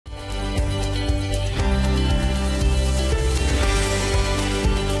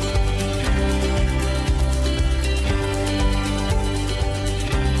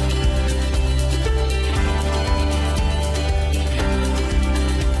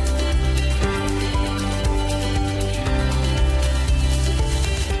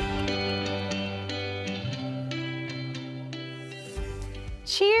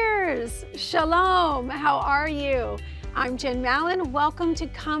Shalom, how are you? I'm Jen Mallan. Welcome to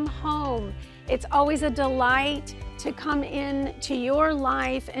Come Home. It's always a delight to come in to your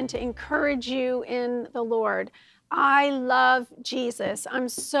life and to encourage you in the Lord. I love Jesus. I'm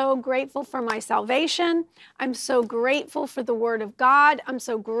so grateful for my salvation. I'm so grateful for the Word of God. I'm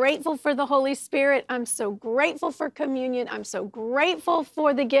so grateful for the Holy Spirit. I'm so grateful for communion. I'm so grateful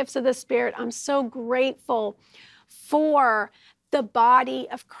for the gifts of the Spirit. I'm so grateful for the body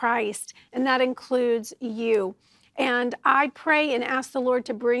of Christ, and that includes you. And I pray and ask the Lord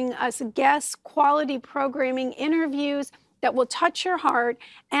to bring us guests, quality programming, interviews that will touch your heart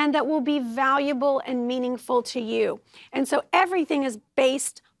and that will be valuable and meaningful to you. And so everything is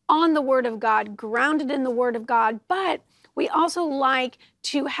based on the Word of God, grounded in the Word of God, but we also like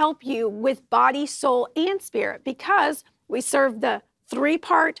to help you with body, soul, and spirit because we serve the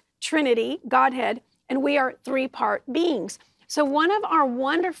three-part Trinity, Godhead, and we are three-part beings. So one of our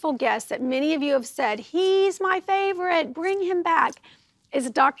wonderful guests that many of you have said, he's my favorite, bring him back, is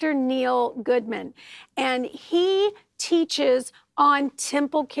Dr. Neil Goodman. And he teaches on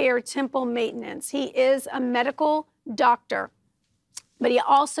temple care, temple maintenance. He is a medical doctor, but he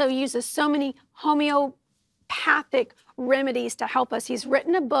also uses so many homeopathic remedies to help us. He's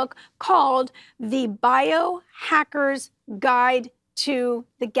written a book called The Biohacker's Guide to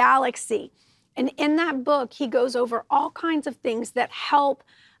the Galaxy. And in that book, he goes over all kinds of things that help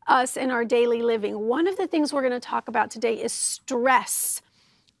us in our daily living. One of the things we're going to talk about today is stress.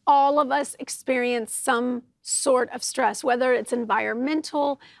 All of us experience some sort of stress, whether it's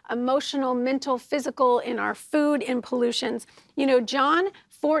environmental, emotional, mental, physical, in our food, in pollutions. You know, John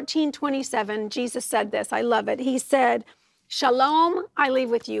 14:27, Jesus said this. I love it. He said, "Shalom, I leave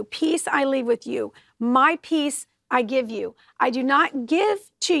with you. Peace, I leave with you. My peace I give you. I do not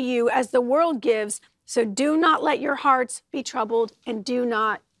give to you as the world gives, so do not let your hearts be troubled and do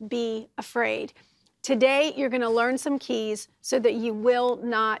not be afraid." Today, you're going to learn some keys so that you will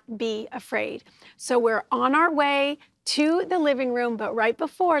not be afraid. So we're on our way to the living room, but right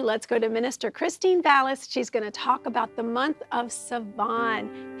before, let's go to Minister Christine Vallis. She's going to talk about the month of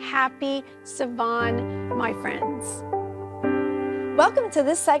Sivan. Happy Sivan, my friends. Welcome to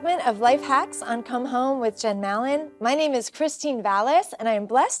this segment of Life Hacks on Come Home with Jen Mallan. My name is Christine Vallis, and I am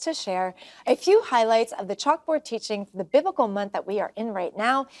blessed to share a few highlights of the chalkboard teaching for the biblical month that we are in right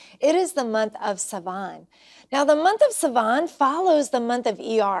now. It is the month of Sivan. Now, the month of Sivan follows the month of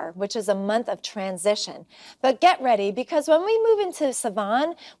ER, which is a month of transition. But get ready, because when we move into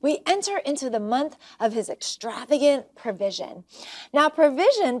Sivan, we enter into the month of his extravagant provision. Now,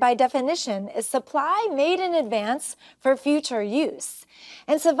 provision, by definition, is supply made in advance for future use.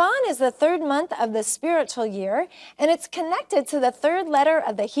 And Sivan is the third month of the spiritual year, and it's connected to the third letter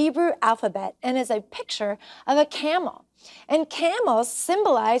of the Hebrew alphabet and is a picture of a camel. And camels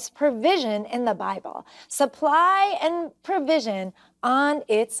symbolize provision in the Bible, supply and provision on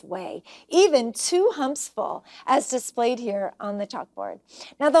its way, even 2 humps full, as displayed here on the chalkboard.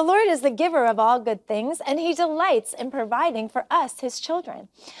 Now, the Lord is the giver of all good things, and he delights in providing for us, his children.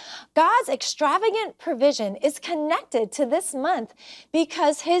 God's extravagant provision is connected to this month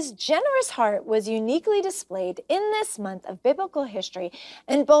because his generous heart was uniquely displayed in this month of biblical history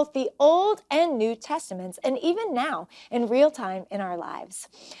in both the Old and New Testaments, and even now in real time in our lives.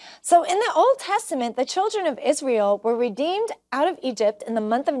 So in the Old Testament, the children of Israel were redeemed out of Egypt in the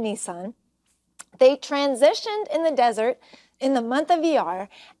month of Nisan. They transitioned in the desert in the month of Iyar,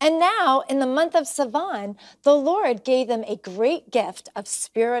 and now in the month of Sivan, the Lord gave them a great gift of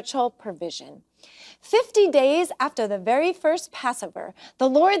spiritual provision. 50 days after the very first Passover, the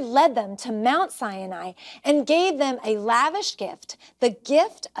Lord led them to Mount Sinai and gave them a lavish gift, the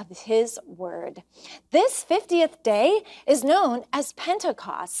gift of his word. This 50th day is known as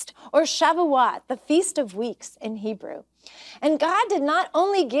Pentecost, or Shavuot, the Feast of Weeks in Hebrew. And God did not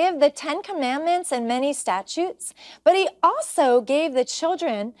only give the 10 commandments and many statutes, but he also gave the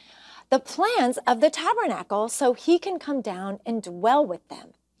children the plans of the tabernacle so he can come down and dwell with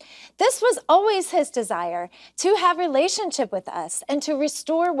them. This was always his desire, to have relationship with us and to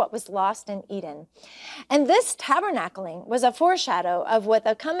restore what was lost in Eden. And this tabernacling was a foreshadow of what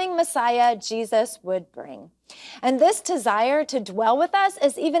the coming Messiah, Jesus, would bring. And this desire to dwell with us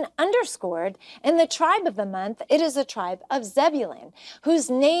is even underscored in the tribe of the month. It is the tribe of Zebulun, whose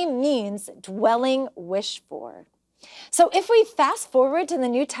name means dwelling wished for. So if we fast forward to the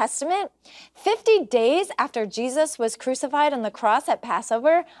New Testament, 50 days after Jesus was crucified on the cross at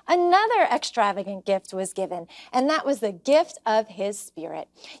Passover, another extravagant gift was given, and that was the gift of his Spirit.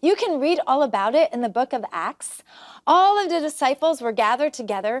 You can read all about it in the book of Acts. All of the disciples were gathered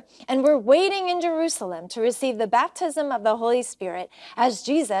together and were waiting in Jerusalem to receive the baptism of the Holy Spirit as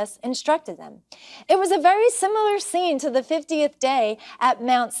Jesus instructed them. It was a very similar scene to the 50th day at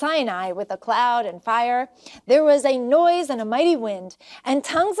Mount Sinai with a cloud and fire. There was a noise and a mighty wind, and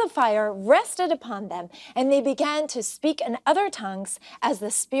tongues of fire rested upon them, and they began to speak in other tongues as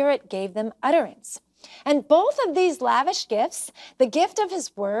the Spirit gave them utterance. And both of these lavish gifts, the gift of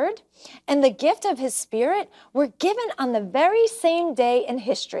his word and the gift of his Spirit, were given on the very same day in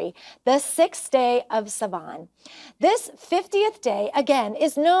history, the 6th day of Sivan. This 50th day, again,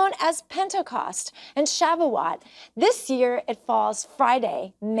 is known as Pentecost and Shavuot. This year, it falls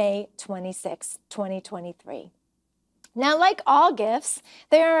Friday, May 26, 2023. Now, like all gifts,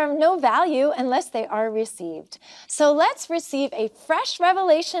 they are of no value unless they are received. So let's receive a fresh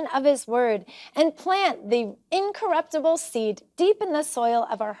revelation of his word and plant the incorruptible seed deep in the soil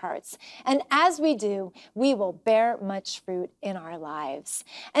of our hearts. And as we do, we will bear much fruit in our lives.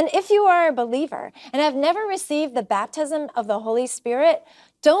 And if you are a believer and have never received the baptism of the Holy Spirit,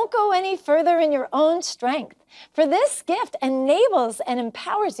 don't go any further in your own strength, for this gift enables and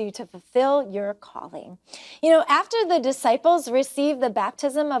empowers you to fulfill your calling. You know, after the disciples received the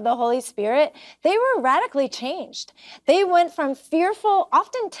baptism of the Holy Spirit, they were radically changed. They went from fearful,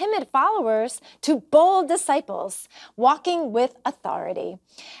 often timid followers to bold disciples, walking with authority.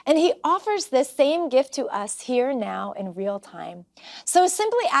 And he offers this same gift to us here now in real time. So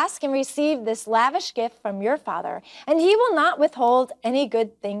simply ask and receive this lavish gift from your Father, and he will not withhold any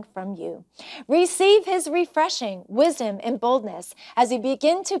good thing from you. Receive his refreshing wisdom and boldness as you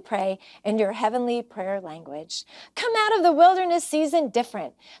begin to pray in your heavenly prayer language. Come out of the wilderness season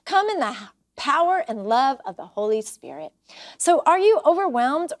different. Come in the power and love of the Holy Spirit. So are you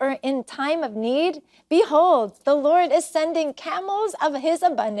overwhelmed or in time of need? Behold, the Lord is sending camels of his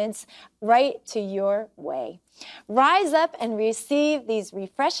abundance right to your way. Rise up and receive these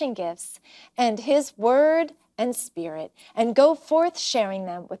refreshing gifts and his word and Spirit, and go forth sharing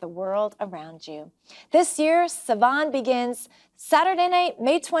them with the world around you. This year, Sivan begins Saturday night,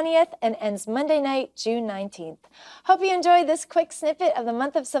 May 20th, and ends Monday night, June 19th. Hope you enjoyed this quick snippet of the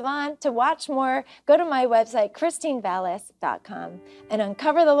month of Sivan. To watch more, go to my website, christinevallis.com, and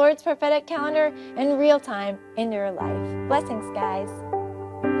uncover the Lord's prophetic calendar in real time in your life. Blessings, guys.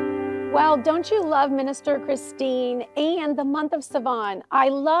 Well, don't you love Minister Christine and the month of Sivan? I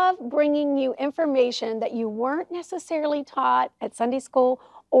love bringing you information that you weren't necessarily taught at Sunday school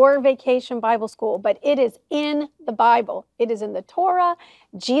or Vacation Bible School, but it is in the Bible. It is in the Torah.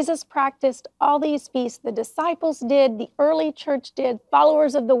 Jesus practiced all these feasts. The disciples did, the early church did,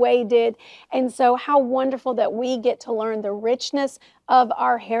 followers of the way did. And so how wonderful that we get to learn the richness of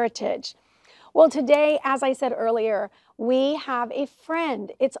our heritage. Well, today, as I said earlier, we have a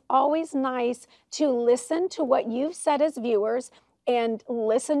friend. It's always nice to listen to what you've said as viewers and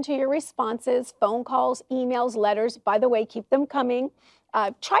listen to your responses, phone calls, emails, letters. By the way, keep them coming.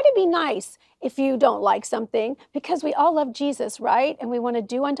 Try to be nice if you don't like something, because we all love Jesus, right? And we want to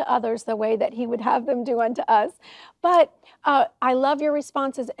do unto others the way that he would have them do unto us. But I love your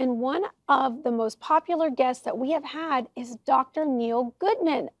responses. And one of the most popular guests that we have had is Dr. Neil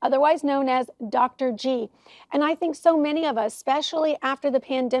Goodman, otherwise known as Dr. G. And I think so many of us, especially after the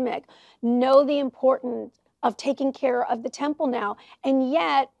pandemic, know the importance of taking care of the temple now. And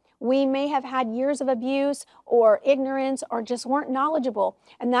yet, we may have had years of abuse or ignorance or just weren't knowledgeable.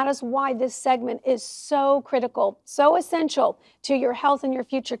 And that is why this segment is so critical, so essential to your health and your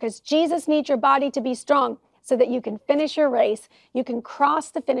future, because Jesus needs your body to be strong so that you can finish your race, you can cross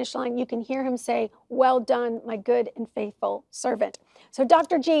the finish line, you can hear him say, "Well done, my good and faithful servant." So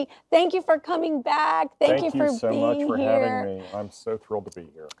Dr. G, thank you for coming back. Thank you for so being much for here. having me. I'm so thrilled to be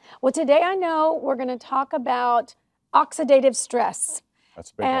here. Well, today I know we're going to talk about oxidative stress.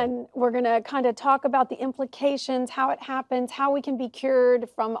 That's a big one. And we're going to kind of talk about the implications, how it happens, how we can be cured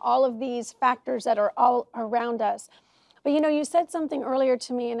from all of these factors that are all around us. But you know, you said something earlier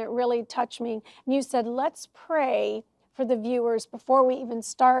to me and it really touched me. You said, let's pray for the viewers before we even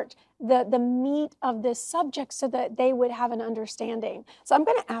start the meat of this subject so that they would have an understanding. So I'm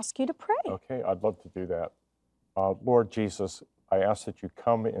going to ask you to pray. Okay, I'd love to do that. Lord Jesus, I ask that you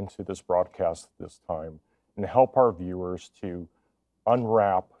come into this broadcast this time and help our viewers to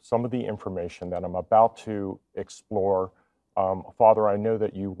unwrap some of the information that I'm about to explore. Father, I know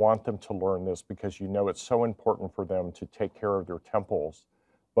that you want them to learn this because you know it's so important for them to take care of their temples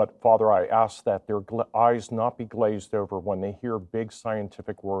But Father, I ask that their eyes not be glazed over when they hear big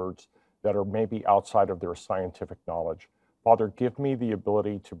scientific words that are maybe outside of their scientific knowledge. Father, give me the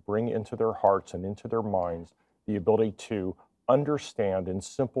ability to bring into their hearts and into their minds the ability to understand in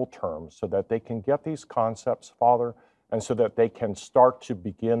simple terms so that they can get these concepts, Father, and so that they can start to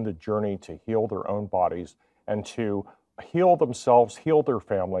begin the journey to heal their own bodies and to heal themselves, heal their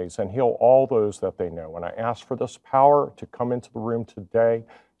families, and heal all those that they know. And I ask for this power to come into the room today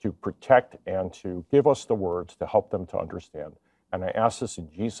to protect and to give us the words to help them to understand. And I ask this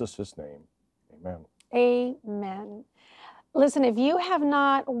in Jesus' name. Amen. Amen. Listen, if you have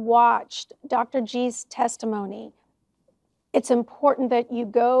not watched Dr. G's testimony, it's important that you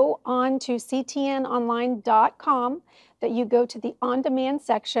go on to ctnonline.com, that you go to the on-demand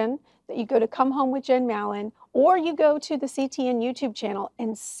section, that you go to Come Home with Jen Mallan, or you go to the CTN YouTube channel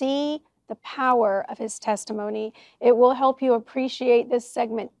and see the power of his testimony. It will help you appreciate this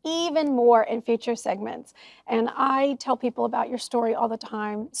segment even more in future segments. And I tell people about your story all the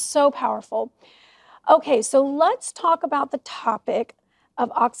time. So powerful. Okay, so let's talk about the topic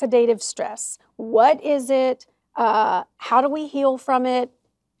of oxidative stress. What is it? How do we heal from it?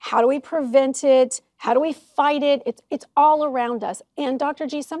 How do we prevent it? How do we fight it? It's all around us. And Dr.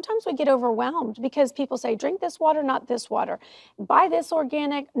 G, sometimes we get overwhelmed because people say, drink this water, not this water. Buy this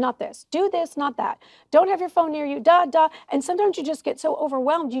organic, not this. Do this, not that. Don't have your phone near you, And sometimes you just get so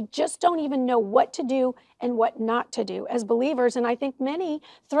overwhelmed, you just don't even know what to do and what not to do as believers. And I think many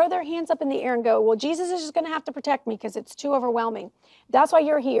throw their hands up in the air and go, well, Jesus is just going to have to protect me because it's too overwhelming. That's why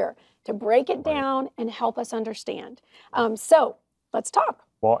you're here, to break it down and help us understand. So let's talk.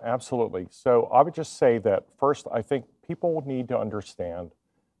 Well, absolutely. So I would just say that first, I think people need to understand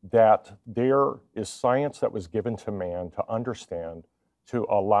that there is science that was given to man to understand, to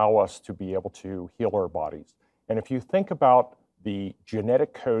allow us to be able to heal our bodies. And if you think about the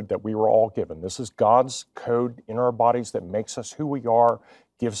genetic code that we were all given, this is God's code in our bodies that makes us who we are,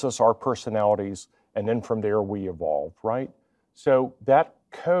 gives us our personalities, and then from there we evolve, right? So that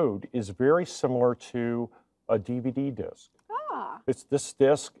code is very similar to a DVD disc. This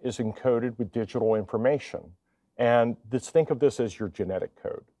disc is encoded with digital information. And think of this as your genetic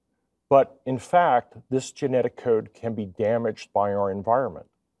code. But in fact, this genetic code can be damaged by our environment,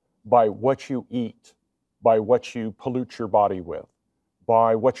 by what you eat, by what you pollute your body with,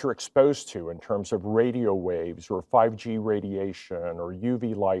 by what you're exposed to in terms of radio waves or 5G radiation or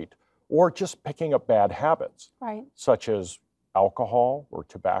UV light, or just picking up bad habits, right, such as alcohol or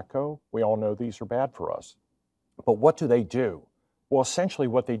tobacco. We all know these are bad for us. But what do they do? Well, essentially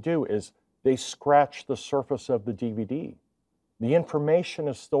what they do is they scratch the surface of the DVD. The information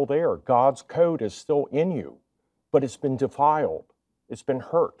is still there. God's code is still in you, but it's been defiled. It's been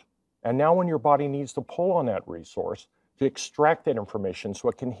hurt. And now when your body needs to pull on that resource to extract that information so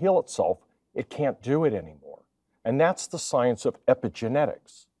it can heal itself, it can't do it anymore. And that's the science of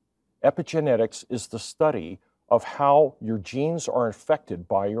epigenetics. Epigenetics is the study of how your genes are affected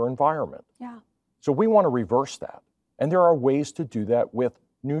by your environment. Yeah. So we want to reverse that. And there are ways to do that with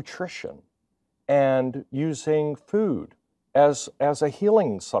nutrition and using food as a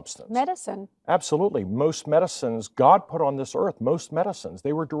healing substance. Medicine. Absolutely. Most medicines God put on this earth, most medicines,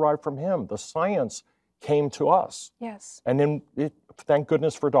 they were derived from him. The science came to us. Yes. And then, thank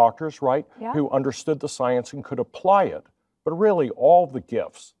goodness for doctors, right, yeah, who understood the science and could apply it. But really, all the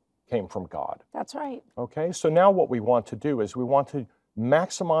gifts came from God. That's right. Okay, so now what we want to do is we want to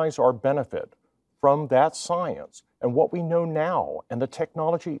maximize our benefit from that science and what we know now, and the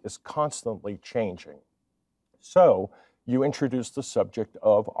technology is constantly changing. So you introduced the subject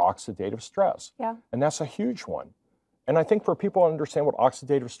of oxidative stress, yeah, and that's a huge one. And I think for people to understand what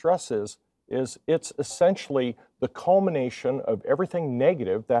oxidative stress is it's essentially the culmination of everything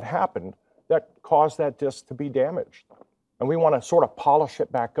negative that happened that caused that disc to be damaged. And we want to sort of polish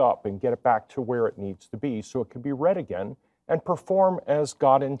it back up and get it back to where it needs to be so it can be read again and perform as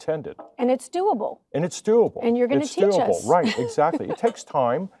God intended. And it's doable. And it's doable. And you're going to teach us. Right, exactly. It takes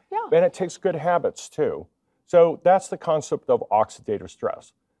time, yeah, and it takes good habits too. So that's the concept of oxidative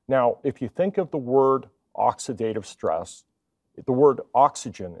stress. Now, if you think of the word oxidative stress, the word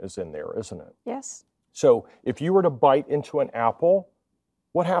oxygen is in there, isn't it? Yes. So if you were to bite into an apple,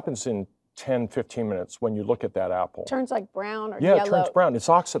 what happens in 10, 15 minutes when you look at that apple? Turns like brown or yellow. Yeah, it turns brown. It's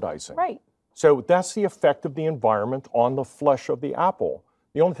oxidizing. Right. So that's the effect of the environment on the flesh of the apple.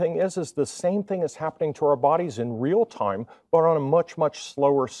 The only thing is the same thing is happening to our bodies in real time, but on a much, much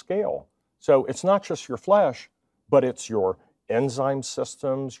slower scale. So it's not just your flesh, but it's your enzyme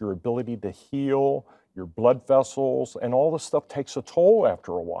systems, your ability to heal, your blood vessels, and all this stuff takes a toll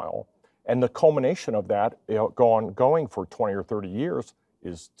after a while. And the culmination of that, going for 20 or 30 years,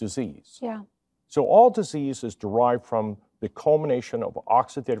 is disease. Yeah. So all disease is derived from the culmination of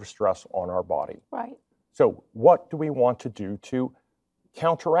oxidative stress on our body. Right. So what do we want to do to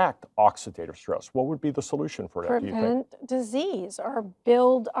counteract oxidative stress? What would be the solution for that, do you think? Prevent disease or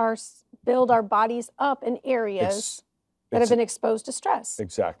build our bodies up in areas that have been exposed to stress.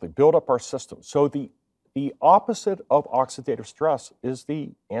 Exactly. Build up our system. So the opposite of oxidative stress is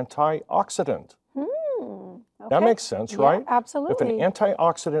the antioxidant. Okay. That makes sense, Yeah, right? absolutely. If an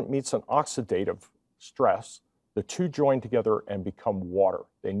antioxidant meets an oxidative stress, the two join together and become water.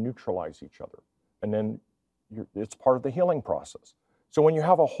 They neutralize each other. And then it's part of the healing process. So when you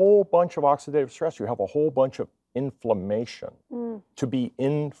have a whole bunch of oxidative stress, you have a whole bunch of inflammation. To be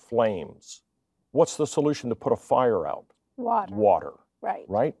in flames. What's the solution to put a fire out? Water. Water. Right.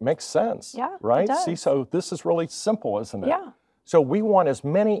 Right? Makes sense. Yeah, right? it does. See, so this is really simple, isn't it? Yeah. So we want as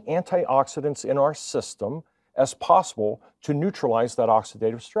many antioxidants in our system as possible to neutralize that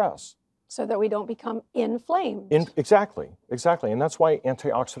oxidative stress. So that we don't become inflamed. Exactly. And that's why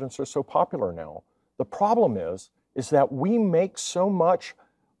antioxidants are so popular now. The problem is that we make so much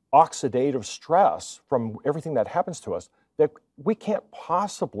oxidative stress from everything that happens to us that we can't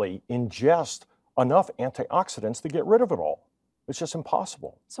possibly ingest enough antioxidants to get rid of it all. It's just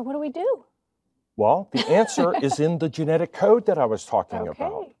impossible. So what do we do? Well, the answer is in the genetic code that I was talking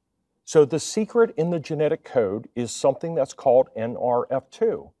about. So the secret in the genetic code is something that's called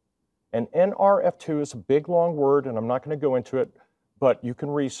NRF2. And NRF2 is a big, long word, and I'm not going to go into it, but you can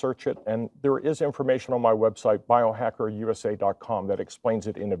research it. And there is information on my website, biohackerusa.com, that explains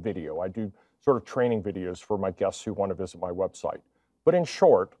it in a video. I do sort of training videos for my guests who want to visit my website. But in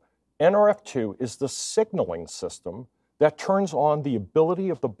short, NRF2 is the signaling system that turns on the ability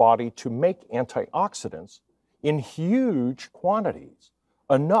of the body to make antioxidants in huge quantities,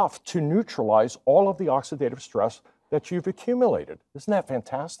 enough to neutralize all of the oxidative stress that you've accumulated. Isn't that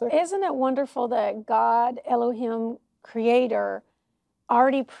fantastic? Isn't it wonderful that God, Elohim, Creator,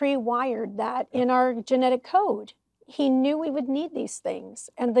 already pre-wired that in our genetic code? He knew we would need these things.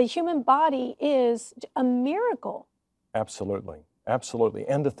 And the human body is a miracle. Absolutely. Absolutely.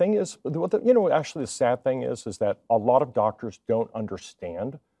 And the thing is, actually the sad thing is that a lot of doctors don't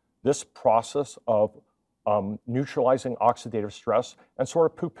understand this process of neutralizing oxidative stress and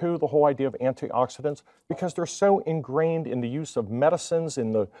sort of poo-poo the whole idea of antioxidants because they're so ingrained in the use of medicines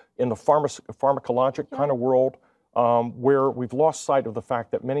in the pharmacologic kind of world where we've lost sight of the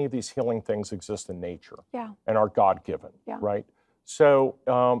fact that many of these healing things exist in nature and are God-given, right?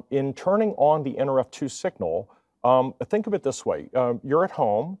 So in turning on the NRF2 signal, think of it this way. You're at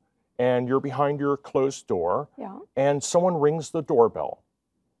home and you're behind your closed door and someone rings the doorbell.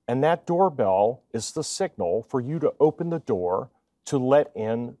 And that doorbell is the signal for you to open the door to let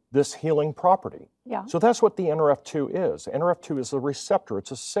in this healing property. So that's what the NRF2 is. NRF2 is a receptor,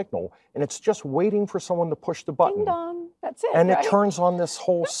 it's a signal, and it's just waiting for someone to push the button. Ding dong, that's it, and right? it turns on this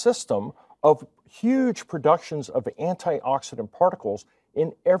whole system of huge productions of antioxidant particles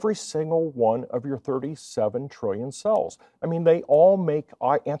in every single one of your 37 trillion cells. I mean, they all make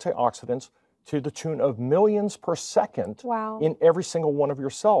antioxidants to the tune of millions per second in every single one of your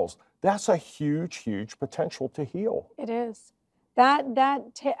cells. That's a huge, huge potential to heal. It is. That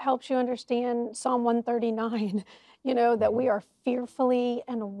helps you understand Psalm 139, that we are fearfully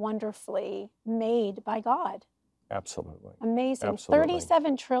and wonderfully made by God. Absolutely. Amazing. Absolutely.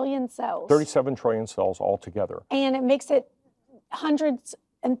 37 trillion cells. 37 trillion cells altogether. And it makes it hundreds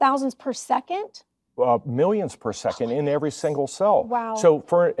and thousands per second? Millions per second in every single cell. Wow. So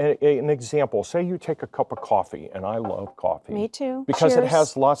for an example, say you take a cup of coffee, and I love coffee. Me too. Because Cheers. it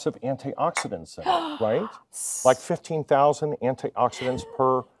has lots of antioxidants in it, right? Like 15,000 antioxidants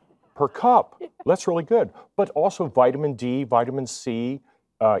per cup. That's really good. But also vitamin D, vitamin C,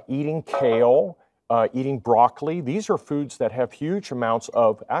 eating kale, eating broccoli. These are foods that have huge amounts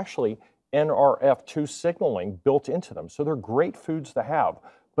of actually NRF2 signaling built into them. So they're great foods to have.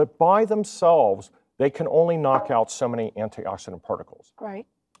 But by themselves, they can only knock out so many antioxidant particles. Right.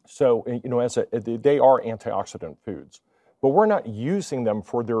 So, they are antioxidant foods. But we're not using them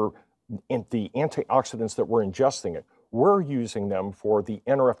for the antioxidants that we're ingesting it. We're using them for the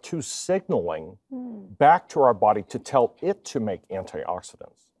NRF2 signaling back to our body to tell it to make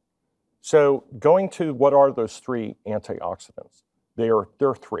antioxidants. So going to what are those three antioxidants? There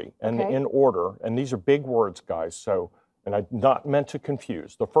are three, and in order, and these are big words, guys, so, and I'm not meant to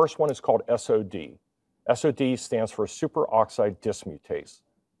confuse. The first one is called SOD. SOD stands for superoxide dismutase.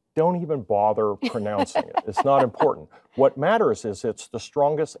 Don't even bother pronouncing it. It's not important. What matters is it's the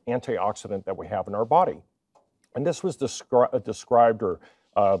strongest antioxidant that we have in our body. And this was described or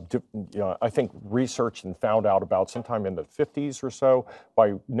I think researched and found out about sometime in the 50s or so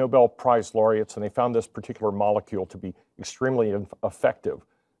by Nobel Prize laureates, and they found this particular molecule to be extremely effective.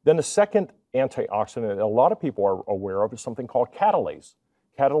 Then the second antioxidant that a lot of people are aware of is something called catalase.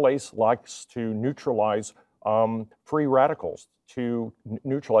 Catalase likes to neutralize free radicals, to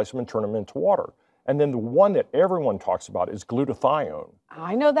neutralize them and turn them into water. And then the one that everyone talks about is glutathione.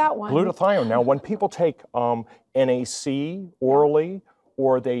 I know that one. Glutathione. Now, when people take NAC orally,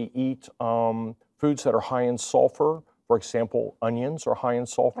 or they eat foods that are high in sulfur, for example, onions are high in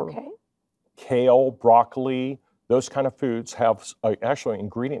sulfur, Okay. kale, broccoli, those kind of foods have actually an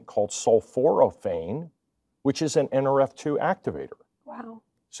ingredient called sulforaphane, which is an NRF2 activator. Wow.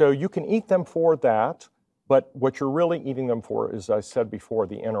 So you can eat them for that, but what you're really eating them for is, as I said before,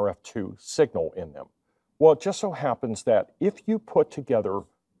 the NRF2 signal in them. Well, it just so happens that if you put together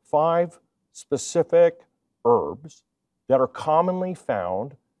 5 specific herbs that are commonly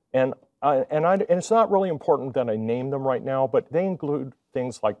found, and it's not really important that I name them right now, but they include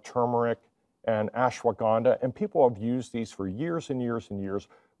things like turmeric and ashwagandha, and people have used these for years and years and years,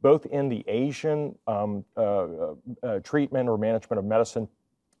 both in the Asian treatment or management of medicine,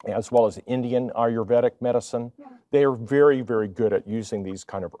 as well as Indian Ayurvedic medicine. Yeah. They are very, very good at using these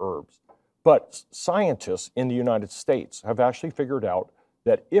kind of herbs. But scientists in the United States have actually figured out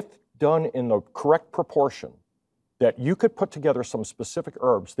that if done in the correct proportion, that you could put together some specific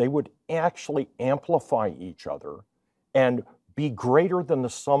herbs, they would actually amplify each other and be greater than the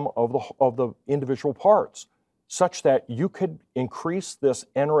sum of the individual parts, such that you could increase this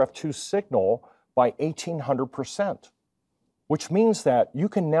NRF2 signal by 1,800%. Which means that you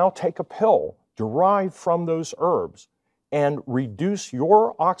can now take a pill derived from those herbs and reduce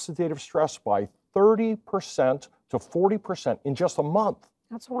your oxidative stress by 30% to 40% in just a month.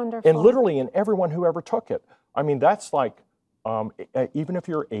 That's wonderful. And literally in everyone who ever took it. I mean, that's like, even if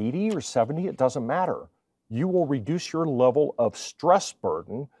you're 80 or 70, it doesn't matter. You will reduce your level of stress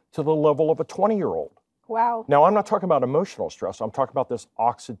burden to the level of a 20-year-old. Wow. Now, I'm not talking about emotional stress. I'm talking about this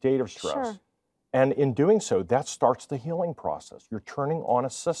oxidative stress. Sure. And in doing so, that starts the healing process. You're turning on a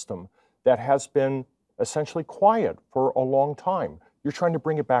system that has been essentially quiet for a long time. You're trying to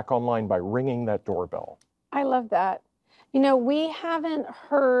bring it back online by ringing that doorbell. I love that. You know, we haven't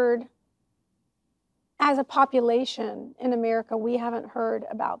heard, as a population in America, we haven't heard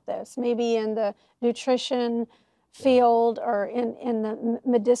about this. Maybe in the nutrition field or in the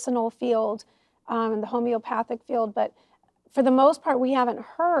medicinal field, in the homeopathic field, but for the most part, we haven't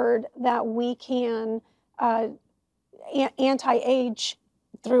heard that we can anti-age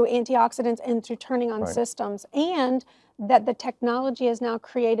through antioxidants and through turning on systems, and that the technology has now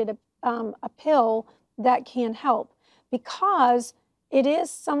created a pill that can help, because it is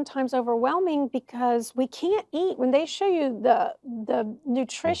sometimes overwhelming because we can't eat. When they show you the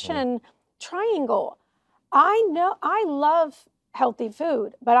nutrition triangle, I know I love healthy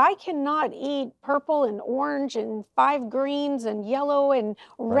food, but I cannot eat purple and orange and 5 greens and yellow and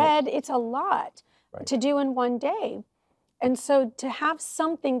red. It's a lot to do in one day. And so to have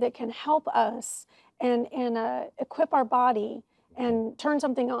something that can help us and equip our body and turn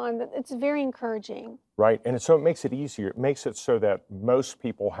something on, it's very encouraging. Right, and so it makes it easier. It makes it so that most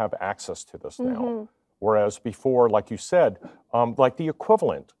people have access to this now. Whereas before, like you said, like the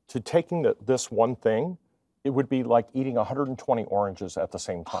equivalent to taking this one thing, it would be like eating 120 oranges at the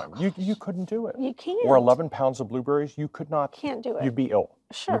same time. You couldn't do it. You can't. Or 11 pounds of blueberries, you could not. Can't do it. You'd be ill.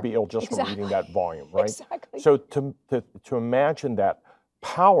 Sure. You'd be ill just from eating that volume, right? Exactly. So to imagine that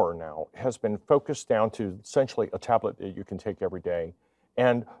power now has been focused down to essentially a tablet that you can take every day.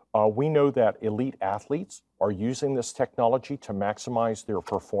 And we know that elite athletes are using this technology to maximize their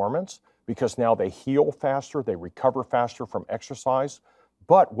performance, because now they heal faster, they recover faster from exercise.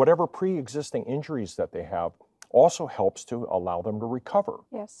 But whatever pre-existing injuries that they have also helps to allow them to recover.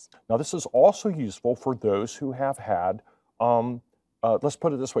 Yes. Now, this is also useful for those who have had, let's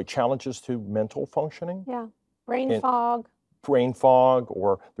put it this way, challenges to mental functioning. Yeah, brain fog. Brain fog,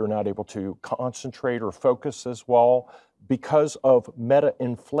 or they're not able to concentrate or focus as well because of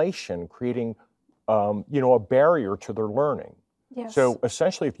meta-inflation creating, a barrier to their learning. Yes. So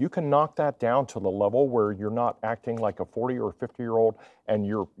essentially, if you can knock that down to the level where you're not acting like a 40 or 50-year-old and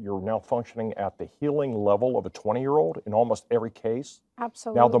you're now functioning at the healing level of a 20-year-old in almost every case.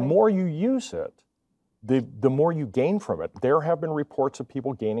 Absolutely. Now, the more you use it, the more you gain from it. There have been reports of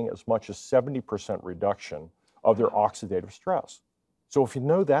people gaining as much as 70% reduction of their oxidative stress. So if you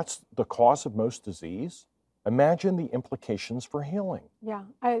know that's the cause of most disease, imagine the implications for healing. Yeah,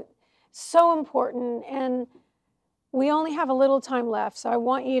 so important. And We only have a little time left, so I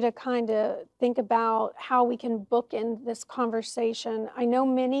want you to kind of think about how we can bookend this conversation. I know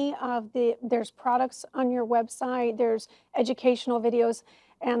many of there's products on your website, there's educational videos,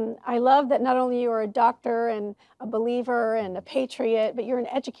 and I love that not only you are a doctor and a believer and a patriot, but you're an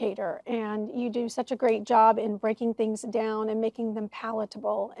educator, and you do such a great job in breaking things down and making them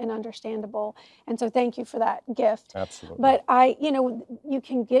palatable and understandable. And so thank you for that gift. Absolutely. But you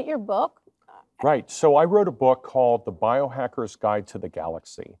can get your book. Right. So I wrote a book called The Biohacker's Guide to the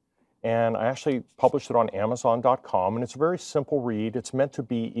Galaxy. And I actually published it on Amazon.com. And it's a very simple read. It's meant to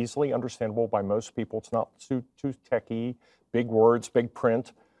be easily understandable by most people. It's not too techy, big words, big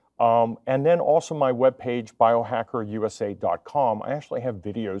print. And then also my webpage, biohackerusa.com. I actually have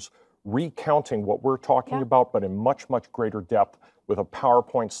videos recounting what we're talking about, but in much, much greater depth with a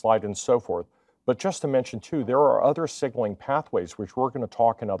PowerPoint slide and so forth. But just to mention, too, there are other signaling pathways, which we're going to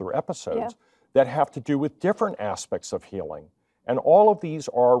talk in other episodes, that have to do with different aspects of healing. And all of these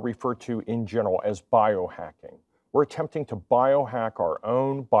are referred to in general as biohacking. We're attempting to biohack our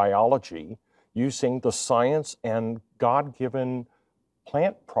own biology using the science and God-given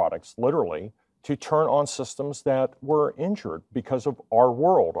plant products, literally, to turn on systems that were injured because of our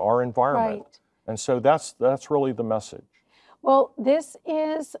world, our environment. Right. And so that's really the message. Well, this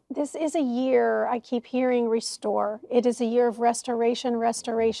is a year, I keep hearing restore. It is a year of restoration,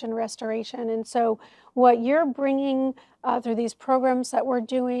 restoration, restoration. And so what you're bringing through these programs that we're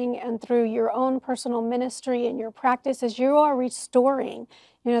doing and through your own personal ministry and your practice is you are restoring.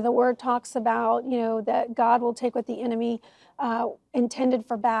 You know, the word talks about, that God will take what the enemy intended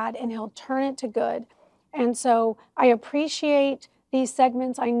for bad and he'll turn it to good. And so I appreciate these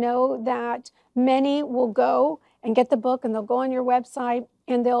segments. I know that many will go and get the book, and they'll go on your website,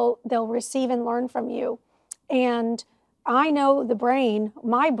 and they'll receive and learn from you. And I know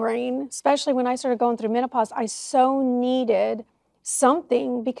my brain, especially when I started going through menopause, I so needed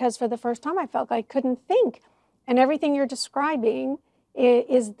something because for the first time I felt like I couldn't think. And everything you're describing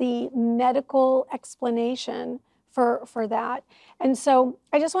is the medical explanation for that. And so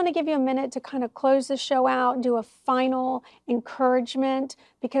I just want to give you a minute to kind of close the show out, do a final encouragement,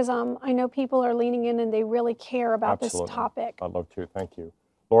 because I know people are leaning in and they really care about this topic. I'd love to. Thank you.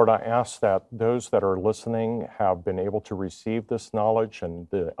 Lord, I ask that those that are listening have been able to receive this knowledge and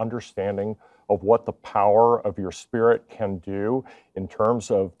the understanding of what the power of your Spirit can do in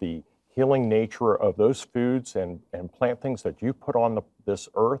terms of the healing nature of those foods and plant things that you put on this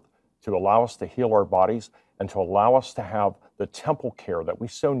earth to allow us to heal our bodies and to allow us to have the temple care that we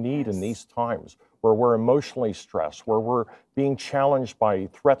so need in these times where we're emotionally stressed, where we're being challenged by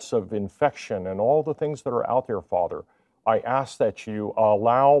threats of infection and all the things that are out there, Father. I ask that you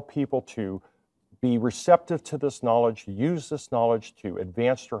allow people to be receptive to this knowledge, use this knowledge to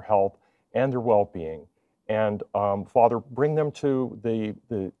advance their health and their well-being. And Father, bring them to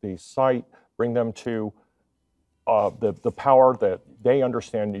the site, bring them to the power that they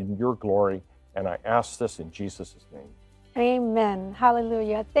understand in your glory. And I ask this in Jesus' name. Amen.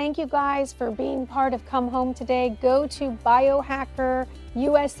 Hallelujah. Thank you guys for being part of Come Home today. Go to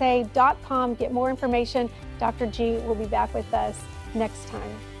biohackerusa.com. Get more information. Dr. G will be back with us next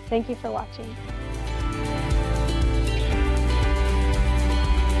time. Thank you for watching.